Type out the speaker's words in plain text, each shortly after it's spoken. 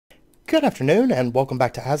Good afternoon and welcome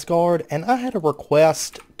back to Asgard, and I had a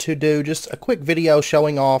request to do just a quick video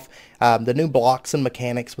showing off the new blocks and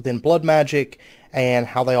mechanics within Blood Magic and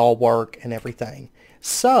how they all work and everything.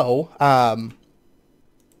 So,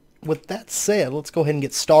 with that said, let's go ahead and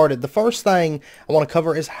get started. The first thing I want to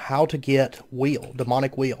cover is how to get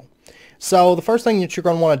Demonic Wheel. So the first thing that you're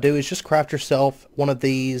going to want to do is just craft yourself one of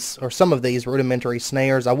these, or some of these rudimentary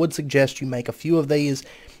snares. I would suggest you make a few of these,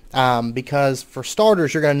 because for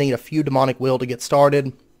starters you're going to need a few Demonic Wheel to get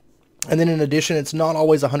started, and then in addition it's not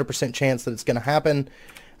always a 100% chance that it's going to happen,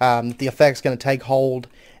 that the effect's going to take hold,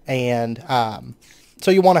 and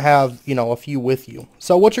so you want to have, you know, a few with you.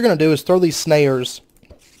 So what you're going to do is throw these snares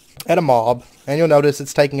at a mob, and you'll notice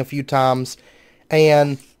it's taking a few times,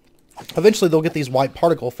 and eventually they'll get these white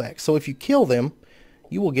particle effects. So if you kill them,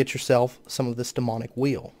 you will get yourself some of this Demonic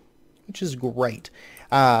Wheel, which is great.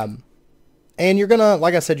 And you're gonna,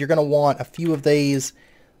 like I said, you're gonna want a few of these.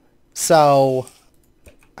 So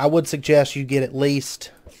I would suggest you get at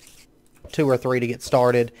least 2 or 3 to get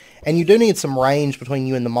started. And you do need some range between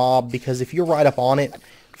you and the mob, because if you're right up on it,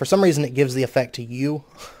 for some reason it gives the effect to you.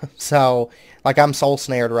 So, like, I'm soul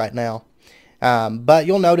snared right now. But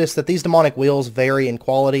you'll notice that these Demonic Wheels vary in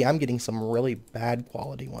quality. I'm getting some really bad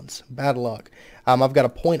quality ones. Bad luck. I've got a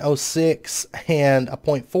 0.06 and a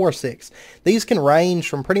 0.46. These can range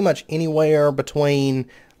from pretty much anywhere between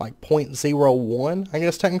like 0.01, I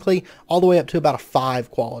guess technically, all the way up to about a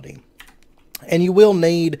 5 quality. And you will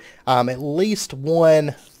need at least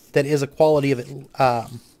one that is a quality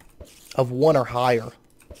of 1 or higher.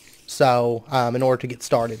 So in order to get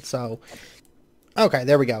started. So okay,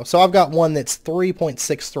 there we go. So I've got one that's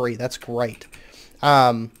 3.63. That's great.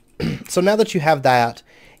 So now that you have that,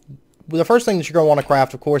 the first thing that you're going to want to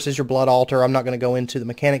craft, of course, is your blood altar. I'm not going to go into the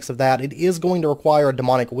mechanics of that. It is going to require a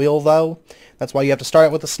Demonic Wheel, though. That's why you have to start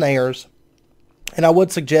out with the snares. And I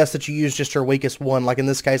would suggest that you use just your weakest one. Like in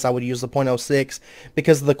this case, I would use the 0.06,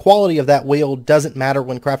 because the quality of that wheel doesn't matter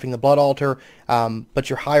when crafting the blood altar. But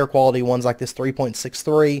your higher quality ones, like this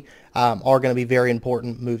 3.63, are going to be very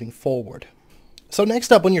important moving forward. So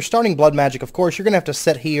next up, when you're starting blood magic, of course, you're going to have to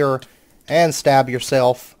sit here and stab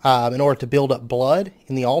yourself in order to build up blood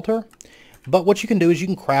in the altar. But what you can do is you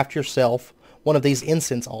can craft yourself one of these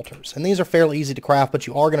incense altars. And these are fairly easy to craft, but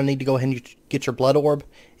you are going to need to go ahead and get your blood orb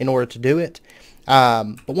in order to do it.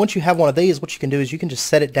 But once you have one of these, what you can do is you can just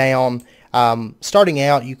set it down. Starting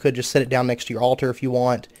out, you could just set it down next to your altar if you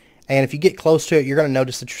want. And if you get close to it, you're going to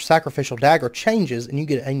notice that your sacrificial dagger changes, and you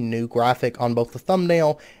get a new graphic on both the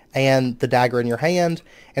thumbnail and the dagger in your hand.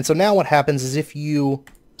 And so now what happens is if you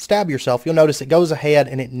stab yourself, you'll notice it goes ahead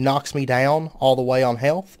and it knocks me down all the way on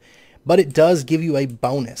health. But it does give you a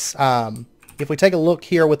bonus. If we take a look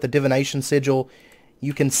here with the divination sigil,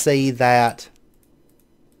 you can see that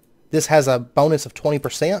this has a bonus of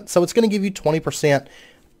 20%. So it's going to give you 20%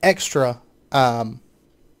 extra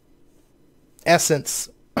essence,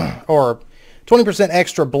 or 20%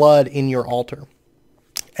 extra blood in your altar.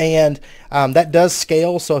 And that does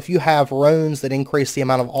scale, so if you have runes that increase the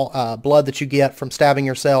amount of blood that you get from stabbing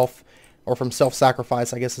yourself, or from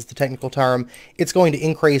self-sacrifice, I guess is the technical term, it's going to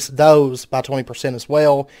increase those by 20% as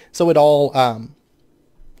well. So it all,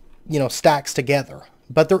 you know, stacks together.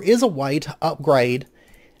 But there is a way to upgrade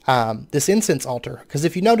this incense altar, because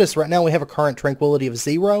if you notice, right now we have a current tranquility of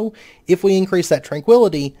 0. If we increase that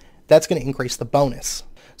tranquility, that's going to increase the bonus.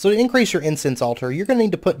 So to increase your incense altar, you're going to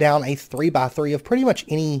need to put down a 3x3 of pretty much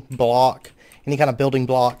any block, any kind of building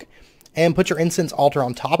block, and put your incense altar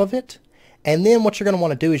on top of it. And then what you're going to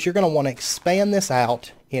want to do is you're going to want to expand this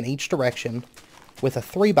out in each direction with a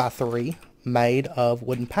 3x3 made of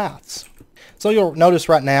wooden paths. So you'll notice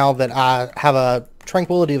right now that I have a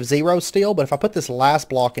tranquility of 0 still, but if I put this last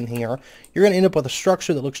block in here, you're going to end up with a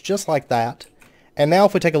structure that looks just like that. And now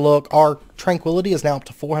if we take a look, our tranquility is now up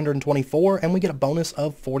to 424, and we get a bonus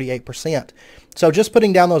of 48%. So just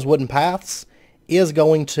putting down those wooden paths is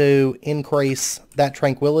going to increase that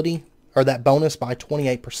tranquility, or that bonus, by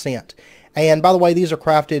 28%. And by the way, these are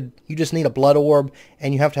crafted, you just need a blood orb,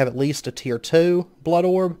 and you have to have at least a tier 2 blood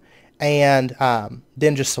orb, and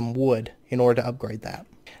then just some wood in order to upgrade that.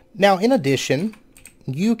 Now, in addition,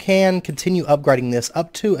 you can continue upgrading this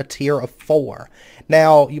up to a tier of 4.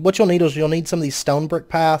 Now, what you'll need is you'll need some of these stone brick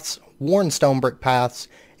paths, worn stone brick paths,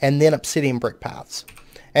 and then obsidian brick paths.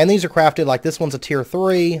 And these are crafted like this one's a tier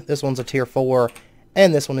 3, this one's a tier 4,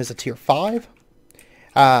 and this one is a tier 5.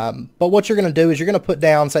 But what you're going to do is you're going to put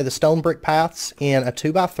down, say, the stone brick paths in a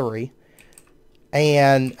 2x3,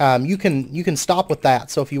 and you can stop with that.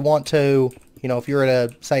 So if you want to, you know, if you're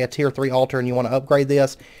at a, say, a tier 3 altar and you want to upgrade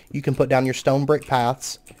this, you can put down your stone brick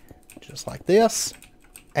paths just like this,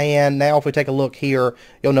 And now if we take a look here,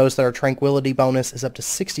 you'll notice that our tranquility bonus is up to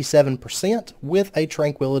 67% with a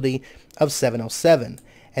tranquility of 707.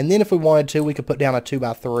 And then if we wanted to, we could put down a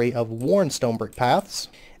 2x3 of worn stone brick paths.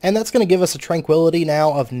 And that's going to give us a tranquility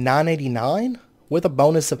now of 989 with a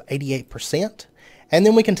bonus of 88%. And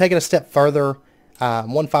then we can take it a step further,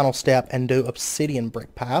 one final step, and do obsidian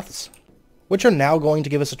brick paths, which are now going to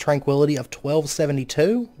give us a tranquility of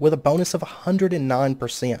 1272 with a bonus of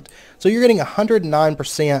 109%. So you're getting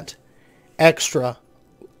 109% extra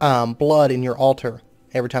blood in your altar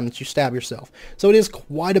every time that you stab yourself. So it is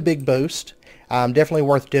quite a big boost. Definitely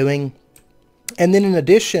worth doing. And then in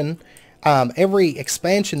addition, every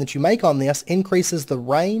expansion that you make on this increases the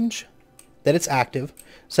range that it's active.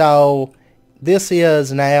 So this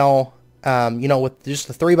is now, with just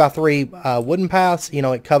the 3x3 wooden paths,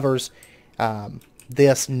 it covers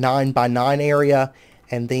this 9x9 area,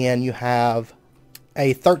 and then you have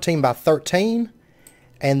a 13x13,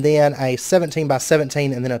 and then a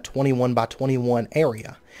 17x17, and then a 21x21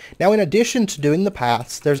 area. Now, in addition to doing the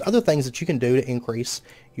paths, there's other things that you can do to increase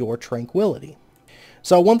your tranquility.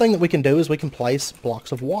 So one thing that we can do is we can place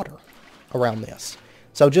blocks of water around this.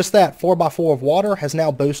 So just that 4x4 of water has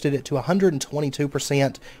now boosted it to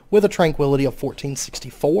 122% with a tranquility of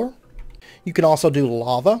 1464. You can also do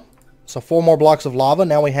lava. So 4 more blocks of lava.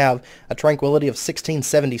 Now we have a tranquility of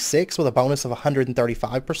 1676 with a bonus of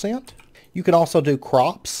 135%. You can also do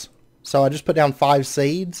crops. So I just put down 5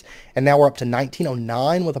 seeds, and now we're up to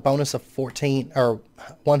 1909 with a bonus of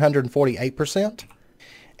 148%.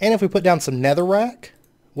 And if we put down some netherrack,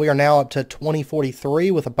 we are now up to 2043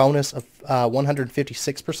 with a bonus of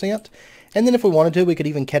 156%. And then if we wanted to, we could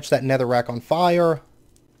even catch that netherrack on fire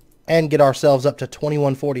and get ourselves up to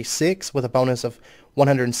 2146 with a bonus of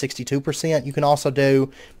 162%. You can also do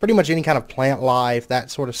pretty much any kind of plant life, that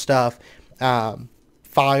sort of stuff.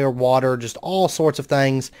 Fire, water, just all sorts of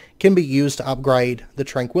things can be used to upgrade the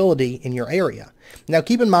tranquility in your area. Now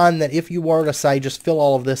keep in mind that if you were to say just fill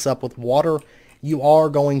all of this up with water, you are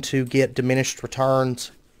going to get diminished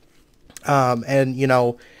returns.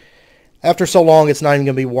 And after so long, it's not even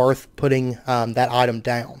going to be worth putting that item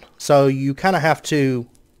down. So you kind of have to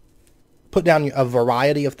put down a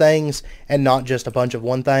variety of things and not just a bunch of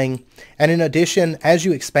one thing. And in addition, as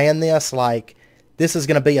you expand this, like this is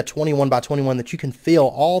going to be a 21x21 that you can fill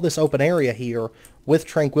all this open area here with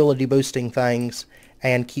tranquility boosting things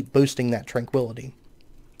and keep boosting that tranquility.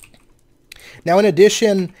 Now, in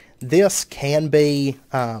addition, this can be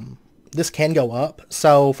this can go up.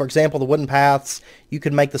 So, for example, the wooden paths, you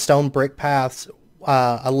could make the stone brick paths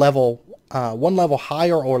one level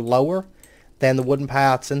higher or lower than the wooden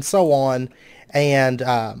paths, and so on. And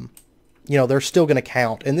they're still going to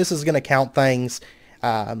count, and this is going to count things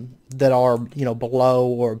that are below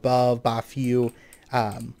or above by a few,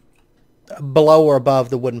 below or above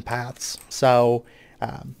the wooden paths. So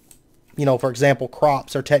for example,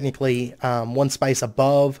 crops are technically one space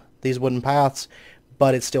above these wooden paths,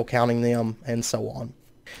 but it's still counting them, and so on.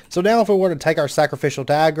 So now if we were to take our sacrificial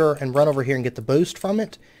dagger and run over here and get the boost from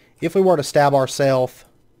it, if we were to stab ourselves,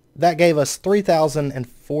 that gave us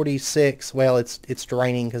 3,046. Well, it's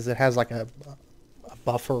draining because it has like a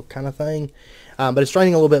buffer kind of thing, but it's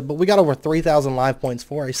draining a little bit. But we got over 3,000 life points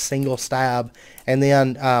for a single stab. And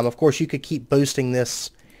then of course you could keep boosting this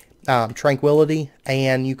tranquility,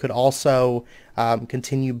 and you could also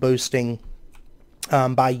continue boosting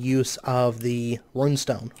by use of the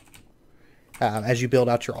runestone as you build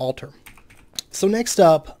out your altar. So next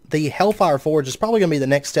up, the Hellfire Forge is probably going to be the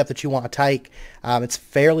next step that you want to take. It's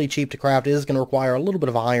fairly cheap to craft. It is going to require a little bit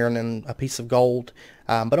of iron and a piece of gold,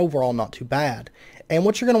 but overall not too bad. And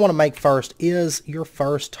what you're going to want to make first is your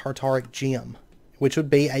first Tartaric gem, which would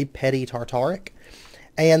be a Petty Tartaric.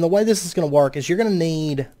 And the way this is going to work is you're going to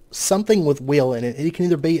need something with wheel in it. It can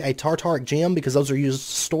either be a Tartaric gem, because those are used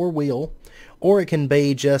to store wheel, or it can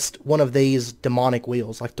be just one of these demonic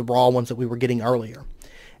wheels, like the raw ones that we were getting earlier.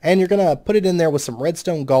 And you're going to put it in there with some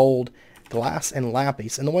redstone, gold, glass, and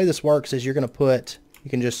lapis. And the way this works is you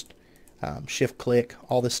can just shift click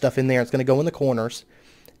all this stuff in there. It's going to go in the corners.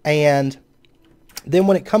 And then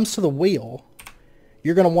when it comes to the wheel,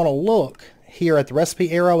 you're going to want to look here at the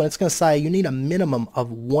recipe arrow, and it's going to say you need a minimum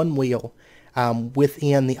of 1 wheel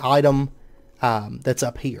within the item that's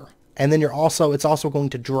up here. And then it's also going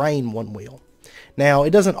to drain 1 wheel. Now, it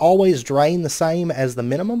doesn't always drain the same as the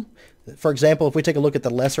minimum. For example, if we take a look at the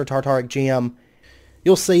lesser Tartaric gem,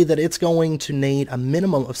 you'll see that it's going to need a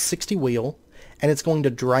minimum of 60 wheel, and it's going to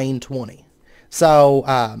drain 20. So,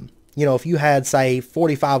 if you had, say,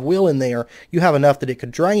 45 wheel in there, you have enough that it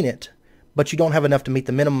could drain it, but you don't have enough to meet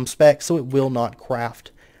the minimum spec, so it will not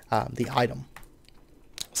craft the item.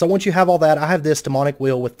 So once you have all that, I have this demonic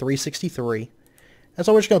wheel with 363. And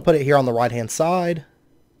so we're just going to put it here on the right-hand side.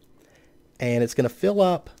 And it's going to fill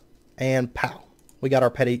up, and pow. We got our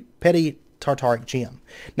petty Tartaric gem.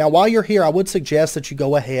 Now, while you're here, I would suggest that you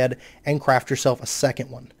go ahead and craft yourself a second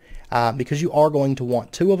one. Because you are going to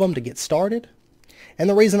want 2 of them to get started. And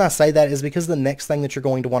the reason I say that is because the next thing that you're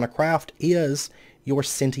going to want to craft is your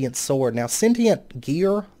sentient sword. Now, sentient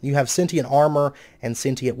gear, you have sentient armor and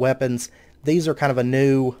sentient weapons. These are kind of a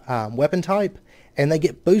new weapon type, and they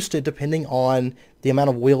get boosted depending on the amount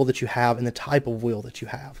of will that you have and the type of will that you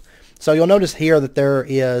have. So you'll notice here that there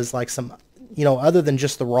is like some, other than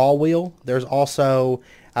just the raw will, there's also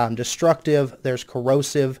destructive, there's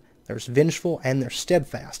corrosive, there's vengeful, and there's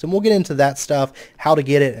steadfast. And we'll get into that stuff, how to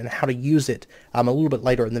get it and how to use it a little bit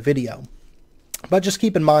later in the video. But just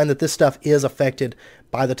keep in mind that this stuff is affected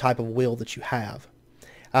by the type of will that you have.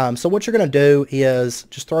 So what you're going to do is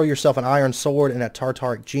just throw yourself an iron sword and a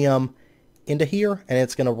Tartaric gem into here, and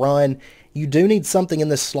it's going to run. You do need something in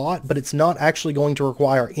this slot, but it's not actually going to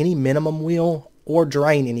require any minimum will or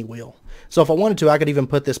drain any will. So if I wanted to, I could even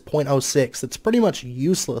put this 0.06 that's pretty much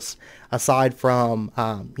useless aside from,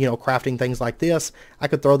 crafting things like this. I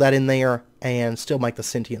could throw that in there and still make the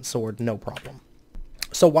sentient sword, no problem.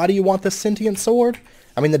 So why do you want this sentient sword?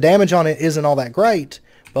 I mean, the damage on it isn't all that great,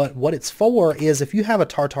 but what it's for is if you have a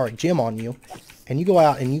Tartaric gem on you and you go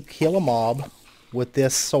out and you kill a mob with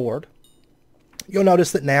this sword, you'll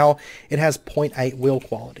notice that now it has 0.8 will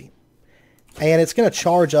quality. And it's going to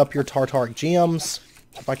charge up your Tartaric gems.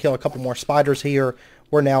 If I kill a couple more spiders here,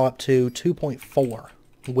 we're now up to 2.4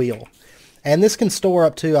 will. And this can store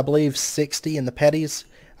up to, I believe, 60 in the petties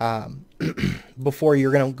before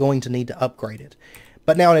you're going to need to upgrade it.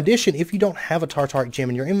 But now in addition, if you don't have a Tartaric gem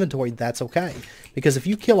in your inventory, that's okay. Because if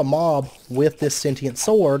you kill a mob with this sentient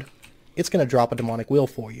sword, it's going to drop a demonic will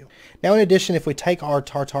for you. Now in addition, if we take our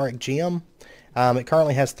Tartaric gem, it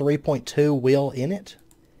currently has 3.2 will in it.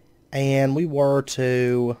 And we were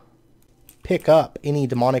to pick up any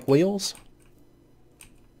demonic wheels,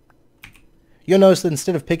 you'll notice that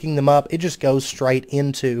instead of picking them up, it just goes straight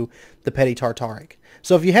into the petty Tartaric.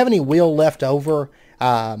 So if you have any wheel left over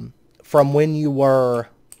from when you were,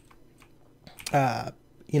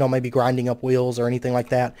 maybe grinding up wheels or anything like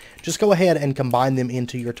that, just go ahead and combine them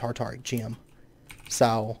into your Tartaric gem.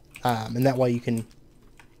 So, and that way you can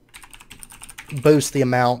boost the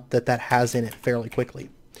amount that has in it fairly quickly.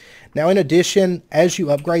 Now in addition, as you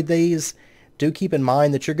upgrade these, do keep in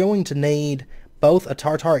mind that you're going to need both a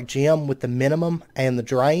Tartaric gem with the minimum and the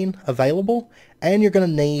drain available, and you're going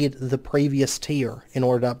to need the previous tier in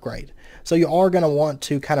order to upgrade. So you are going to want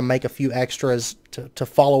to kind of make a few extras to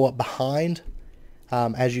follow up behind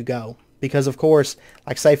as you go. Because of course,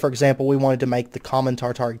 like say for example, we wanted to make the common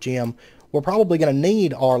Tartaric gem, we're probably going to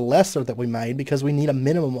need our lesser that we made because we need a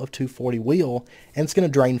minimum of 240 will, and it's going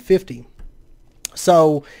to drain 50.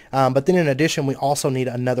 So, but then in addition, we also need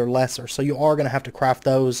another lesser. So you are going to have to craft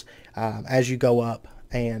those as you go up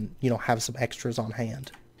and, have some extras on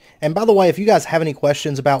hand. And by the way, if you guys have any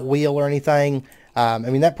questions about wheel or anything,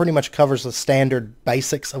 that pretty much covers the standard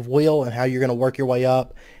basics of wheel and how you're going to work your way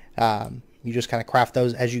up. You just kind of craft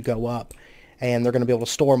those as you go up, and they're going to be able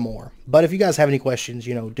to store more. But if you guys have any questions,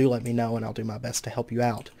 do let me know, and I'll do my best to help you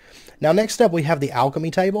out. Now, next up, we have the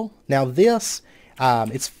alchemy table. Now, this...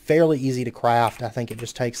 it's fairly easy to craft. I think it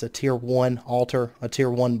just takes a tier 1 altar, a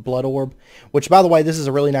tier 1 blood orb, which by the way, this is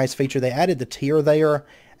a really nice feature. They added the tier there,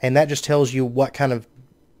 and that just tells you what kind of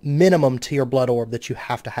minimum tier blood orb that you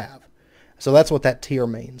have to have. So that's what that tier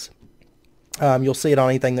means. You'll see it on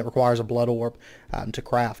anything that requires a blood orb to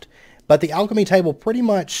craft. But the alchemy table, pretty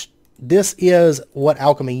much, this is what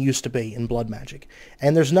alchemy used to be in blood magic.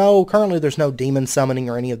 And currently there's no demon summoning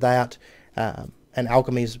or any of that. And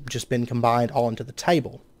alchemy's just been combined all into the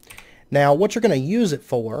table. Now, what you're going to use it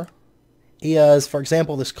for is, for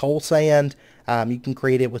example, this coal sand. You can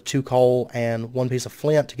create it with 2 coal and 1 piece of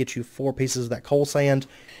flint to get you 4 pieces of that coal sand.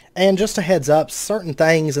 And just a heads up, certain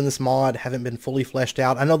things in this mod haven't been fully fleshed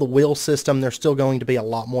out. I know the wheel system, there's still going to be a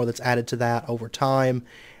lot more that's added to that over time.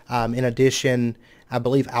 In addition, I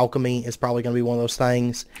believe alchemy is probably going to be one of those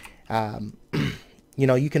things.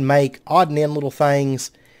 You can make odd and end little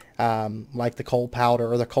things, like the coal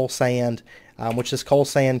powder or the coal sand, which this coal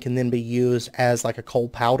sand can then be used as like a coal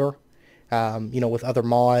powder, with other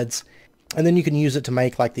mods. And then you can use it to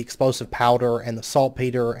make like the explosive powder and the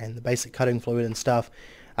saltpeter and the basic cutting fluid and stuff.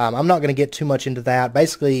 I'm not going to get too much into that.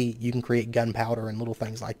 Basically, you can create gunpowder and little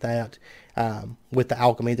things like that with the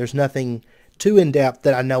alchemy. There's nothing too in-depth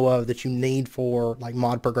that I know of that you need for like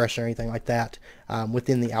mod progression or anything like that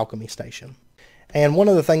within the alchemy station. And one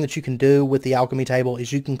other thing that you can do with the alchemy table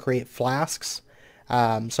is you can create flasks.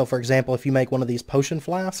 So for example, if you make one of these potion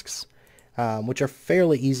flasks, which are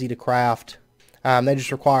fairly easy to craft, they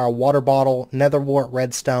just require a water bottle, nether wart,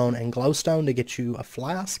 redstone, and glowstone to get you a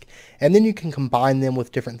flask. And then you can combine them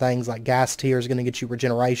with different things like gas tier is going to get you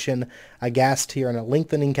regeneration. A gas tier and a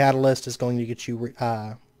lengthening catalyst is going to get you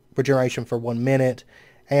regeneration for 1 minute,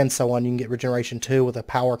 and so on. You can get regeneration 2 with a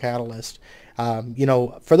power catalyst. You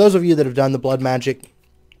know, for those of you that have done the blood magic,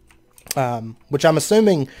 which I'm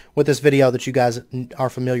assuming with this video that you guys are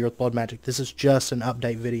familiar with blood magic, this is just an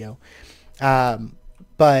update video.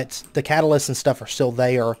 But the catalysts and stuff are still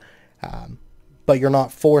there, but you're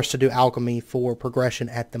not forced to do alchemy for progression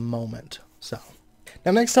at the moment. So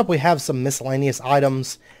now next up we have some miscellaneous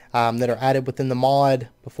items that are added within the mod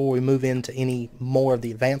before we move into any more of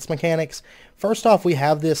the advanced mechanics. First off, we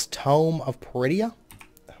have this Tome of Peridia.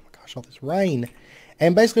 Oh my gosh, all this rain.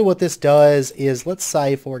 And basically what this does is, let's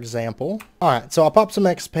say for example, alright, so I pop some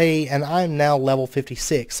XP and I'm now level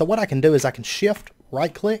 56. So what I can do is I can shift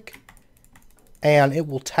right click and it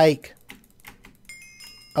will take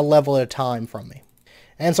a level at a time from me.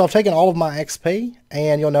 And so I've taken all of my XP,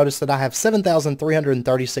 and you'll notice that I have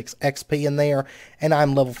 7,336 XP in there, and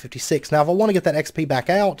I'm level 56. Now if I want to get that XP back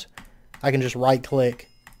out, I can just right click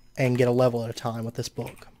and get a level at a time with this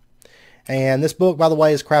book. And this book, by the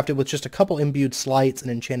way, is crafted with just a couple imbued slates, an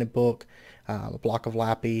enchanted book, a block of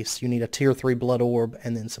lapis. You need a tier 3 blood orb,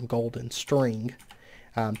 and then some golden string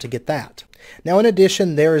to get that. Now in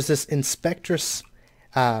addition, there is this Inspectoris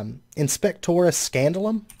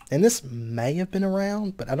Scandalum, and this may have been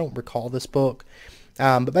around, but I don't recall this book.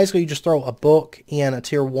 But basically you just throw a book in a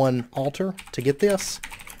tier 1 altar to get this,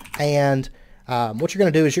 and what you're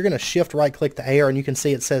going to do is you're going to shift right click the air, and you can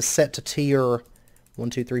see it says set to tier 1,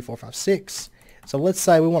 2, 3, 4, 5, 6. So let's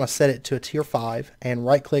say we want to set it to a tier 5 and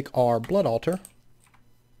right click our blood altar,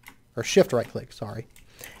 or shift right click, sorry.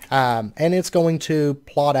 And it's going to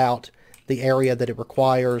plot out the area that it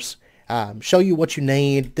requires, show you what you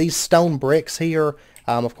need. These stone bricks here,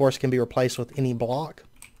 of course, can be replaced with any block.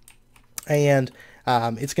 And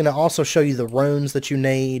it's going to also show you the runes that you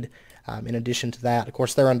need. In addition to that, of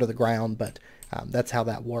course, they're under the ground, but that's how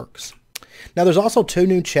that works. Now, there's also 2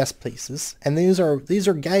 new chest pieces, and these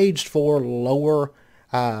are gauged for lower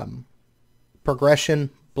progression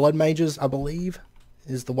blood mages, I believe,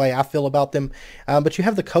 is the way I feel about them. But you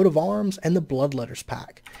have the coat of arms and the blood letters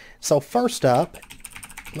pack. So first up,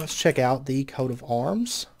 let's check out the coat of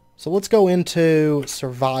arms. So let's go into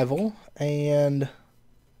survival, and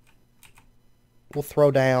we'll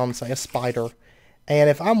throw down, say, a spider. And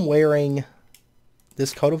if I'm wearing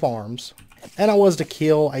this coat of arms, and I was to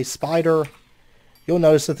kill a spider, you'll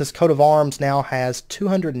notice that this coat of arms now has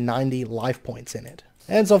 290 life points in it.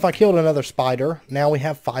 And so if I killed another spider, now we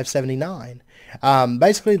have 579.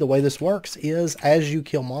 Basically, the way this works is as you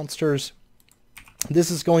kill monsters, this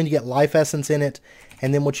is going to get life essence in it.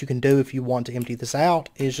 And then what you can do if you want to empty this out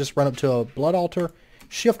is just run up to a blood altar,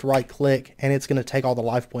 shift right click, and it's going to take all the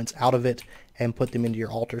life points out of it and put them into your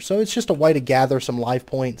altar. So it's just a way to gather some life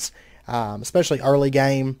points, especially early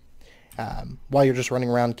game, while you're just running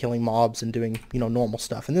around killing mobs and doing, you know, normal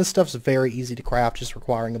stuff. And this stuff's very easy to craft, just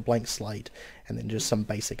requiring a blank slate and then just some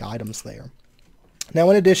basic items there. Now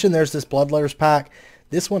in addition, there's this blood letters pack.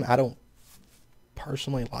 This one I don't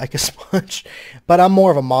personally like as much, but I'm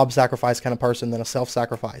more of a mob sacrifice kind of person than a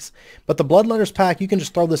self-sacrifice. But the blood letters pack, you can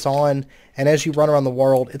just throw this on, and as you run around the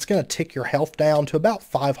world, it's going to tick your health down to about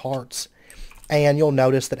 5 hearts. And you'll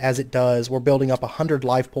notice that as it does, we're building up 100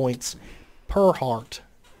 life points per heart,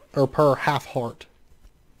 or per half heart,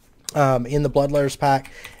 in the blood letters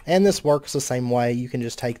pack. And this works the same way. You can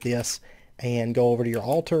just take this and go over to your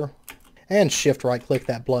altar and shift right click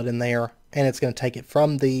that blood in there, and it's going to take it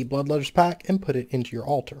from the blood letters pack and put it into your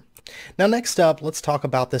altar. Now next up, let's talk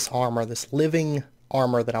about this armor, this living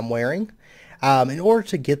armor that I'm wearing. In order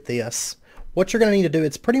to get this, what you're going to need to do,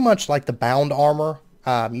 it's pretty much like the bound armor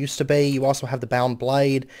used to be. You also have the bound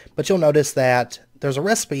blade, but you'll notice that there's a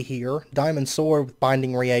recipe here, diamond sword with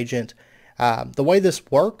binding reagent. The way this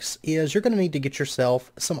works is you're going to need to get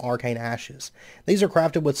yourself some arcane ashes. These are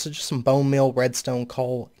crafted with just some bone meal, redstone,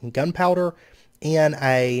 coal, and gunpowder in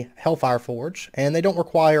a hellfire forge, and they don't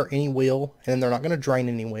require any wheel, and they're not going to drain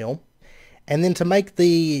any wheel. And then to make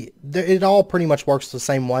it all pretty much works the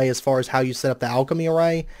same way as far as how you set up the alchemy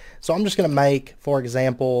array. So I'm just going to make, for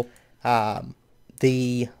example,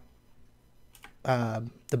 the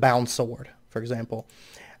bound sword, for example.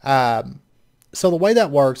 So the way that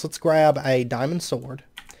works, let's grab a diamond sword,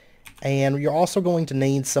 and you're also going to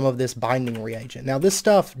need some of this binding reagent. Now this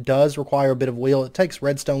stuff does require a bit of wheel. It takes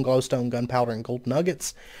redstone, glowstone, gunpowder, and gold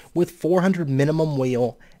nuggets with 400 minimum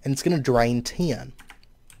wheel, and it's going to drain 10.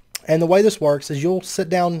 And the way this works is you'll sit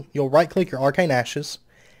down, you'll right-click your Arcane Ashes,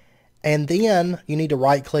 and then you need to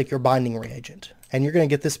right-click your Binding Reagent. And you're going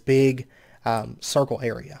to get this big circle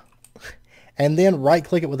area. And then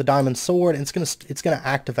right-click it with a Diamond Sword, and it's going to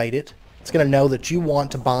activate it. It's going to know that you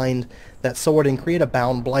want to bind that sword and create a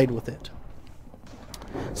bound blade with it.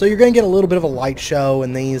 So you're going to get a little bit of a light show,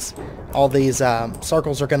 and all these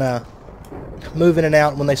circles are going to move in and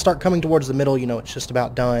out. And when they start coming towards the middle, you know it's just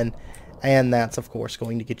about done. And that's, of course,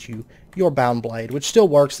 going to get you your bound blade, which still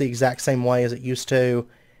works the exact same way as it used to.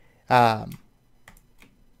 It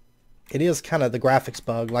is kind of the graphics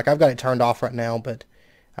bug. Like, I've got it turned off right now, but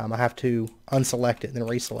I have to unselect it and then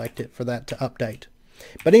reselect it for that to update.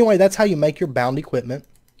 But anyway, that's how you make your bound equipment.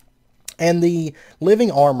 And the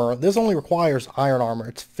living armor, this only requires iron armor.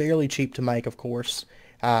 It's fairly cheap to make, of course.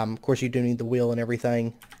 Of course, you do need the wheel and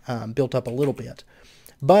everything built up a little bit.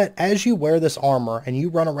 But as you wear this armor and you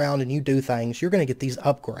run around and you do things, you're going to get these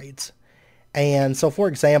upgrades. And so, for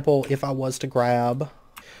example, if I was to grab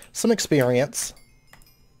some experience,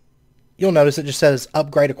 you'll notice it just says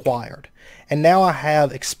upgrade acquired. And now I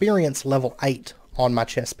have experience level 8 on my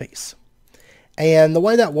chest piece. And the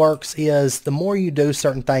way that works is the more you do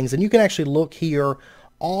certain things, and you can actually look here,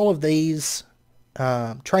 all of these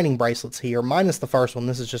training bracelets here, minus the first one,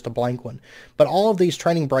 this is just a blank one, but all of these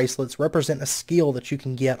training bracelets represent a skill that you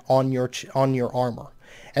can get on your armor.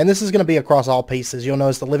 And this is going to be across all pieces. You'll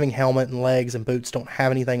notice the living helmet and legs and boots don't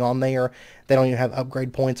have anything on there. They don't even have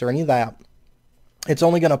upgrade points or any of that. It's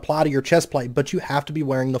only going to apply to your chest plate, but you have to be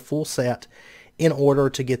wearing the full set in order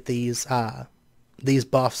to get these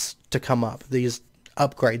buffs to come up, these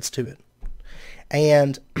upgrades to it.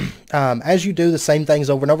 And as you do the same things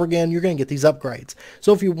over and over again, you're going to get these upgrades.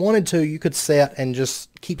 So if you wanted to, you could sit and just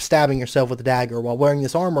keep stabbing yourself with a dagger while wearing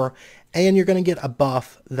this armor, and you're going to get a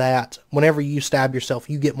buff that whenever you stab yourself,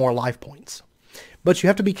 you get more life points. But you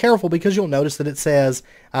have to be careful because you'll notice that it says,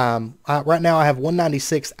 right now I have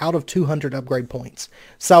 196 out of 200 upgrade points.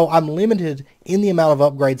 So I'm limited in the amount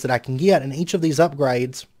of upgrades that I can get, and each of these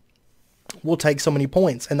upgrades will take so many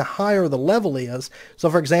points. And the higher the level is, so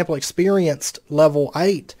for example, experienced level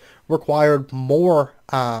 8 required more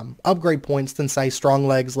upgrade points than, say, strong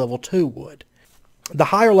legs level 2 would. The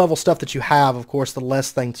higher level stuff that you have, of course, the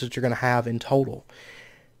less things that you're going to have in total.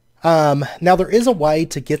 Now, there is a way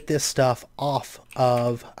to get this stuff off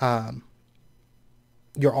of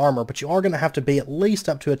your armor, but you are going to have to be at least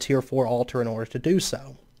up to a tier 4 altar in order to do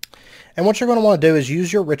so. And what you're going to want to do is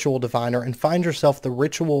use your ritual diviner and find yourself the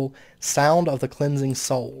ritual Sound of the Cleansing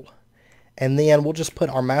Soul. And then we'll just put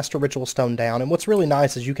our master ritual stone down. And what's really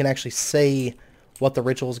nice is you can actually see what the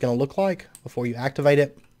ritual is going to look like before you activate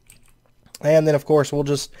it. And then, of course, we'll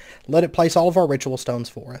just let it place all of our ritual stones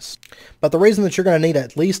for us. But the reason that you're going to need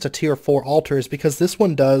at least a tier 4 altar is because this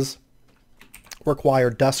one does require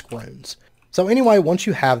dusk runes. So anyway, once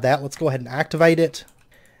you have that, let's go ahead and activate it.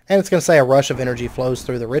 And it's going to say a rush of energy flows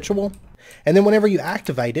through the ritual. And then whenever you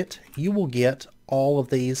activate it, you will get all of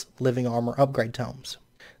these living armor upgrade tomes.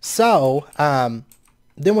 So,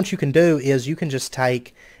 then what you can do is you can just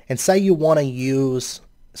take, and say you want to use,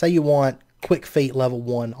 say you want quick feet level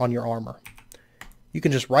 1 on your armor. You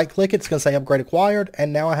can just right click it, it's going to say upgrade acquired,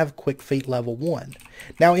 and now I have quick feet level 1.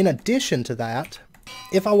 Now in addition to that,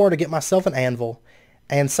 if I were to get myself an anvil,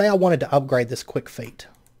 and say I wanted to upgrade this quick feet,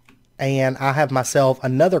 and I have myself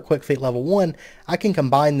another quick feet level 1, I can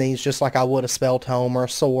combine these just like I would a spell tome or a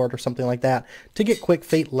sword or something like that to get quick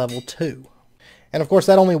feet level 2. And of course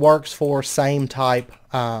that only works for same type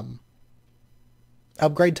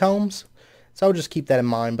upgrade tomes, so just keep that in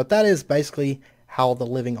mind. But that is basically how the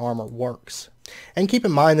living armor works. And keep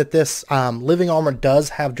in mind that this living armor does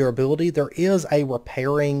have durability. There is a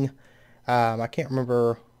repairing, I can't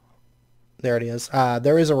remember, there it is.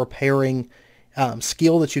 There is a repairing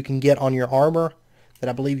skill that you can get on your armor that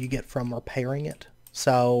I believe you get from repairing it.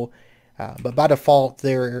 So, but by default,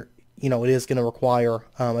 there, it is going to require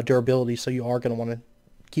a durability, so you are going to want to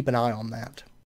keep an eye on that.